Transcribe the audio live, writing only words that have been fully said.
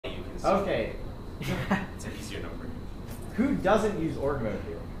Okay. It's an easier number. Who doesn't use org mode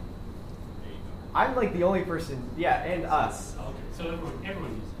here? There you go. I'm like the only person, yeah, and us. Okay, so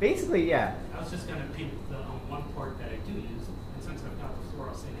everyone uses it. Basically, yeah. I was just going to pick the one part that I do use, and since I've got the floor,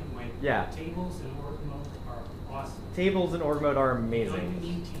 I'll say it anyway. Yeah. Tables and org mode are awesome. Tables and org mode are You don't amazing. even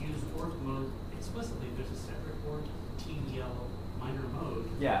need to use org mode explicitly. There's a separate org TDL minor mode,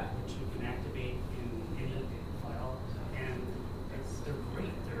 Yeah. which you can activate in any file, and they're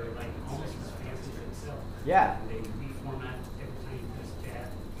great. They're like almost as fancy as Excel. Yeah. And they reformat every time you press tab.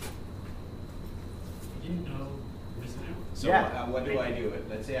 You didn't know, listen out. So Yeah. what do I do?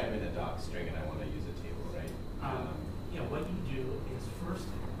 Let's say I'm in a doc string and I want to use a table, right? Yeah, what you do is first,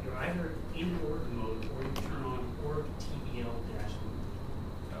 you're either in org mode or you turn on org TBL dash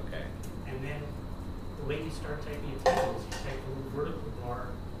mode. Okay. And then the way you start typing a table is you type a little vertical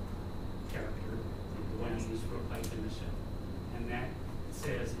bar character, the one you use for a pipe in the shell. And that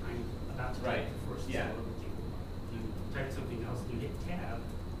says, I'm about to type the first cell of the table. You type something else, you hit tab,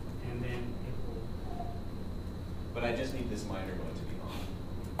 and then it will. But I just need this minor mode to be on.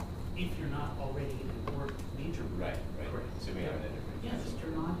 If you're not already in org major mode. Right. Correct. Assuming I'm in a different. Yeah, just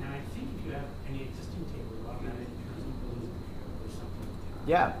turn on, and I think if you have any existing table, it automatically turns on blue or something.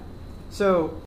 Yeah. So